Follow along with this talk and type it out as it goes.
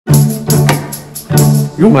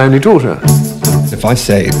You're my only daughter. If I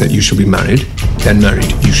say that you shall be married, then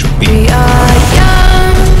married you shall be.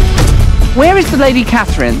 Where is the Lady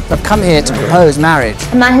Catherine? I've come here to propose marriage.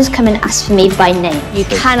 A man has come and asked for me by name. You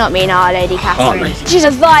cannot mean Our Lady Catherine. She's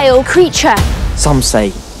a vile creature. Some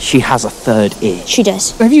say she has a third ear. She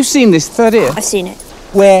does. Have you seen this third ear? I've seen it.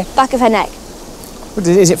 Where? Back of her neck.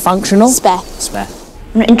 Is it functional? Spare. Spare.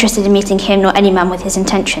 I'm not interested in meeting him nor any man with his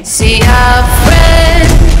intentions. See our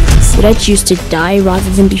friends. Would I choose to die rather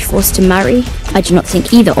than be forced to marry? I do not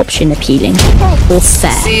think either option appealing or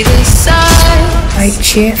fair. See the side. I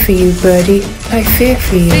cheer for you, Birdy. I fear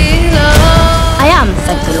for you. I am,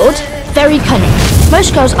 thank the Lord, very cunning.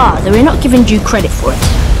 Most girls are, though we're not given due credit for it.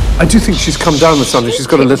 I do think she's come down with something. She's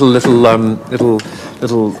got a little bit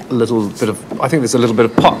of. I think there's a little bit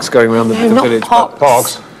of pox going around the village.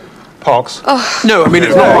 Pox. No, I mean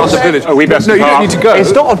it's not around the village. Oh, we best No, you don't need to go.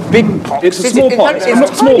 It's not a big pox. It's a small pox. It's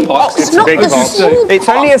not small pox. It's a big pox. It's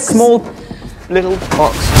only a small little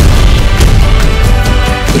pox.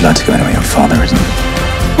 You'd like to go anywhere your father isn't.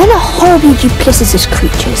 Men are horribly duplicitous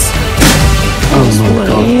creatures. Oh my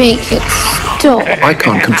God. Make it stop. I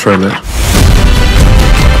can't control it.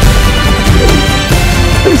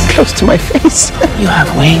 It's close to my face. You have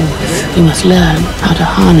wings. You must learn how to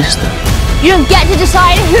harness them. You don't get to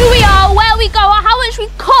decide who we are, where we go, or how much we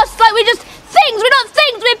cost. Like we're just things. We're not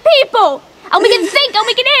things. We're people. And we can think, and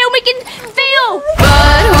we can hear, and we can feel.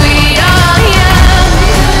 But we are young.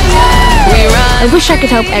 We run. I wish I could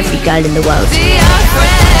help every girl in the world. See our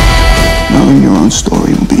friends. Knowing your own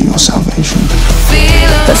story will be your salvation. Feel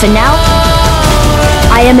But for now,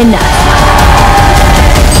 I am enough.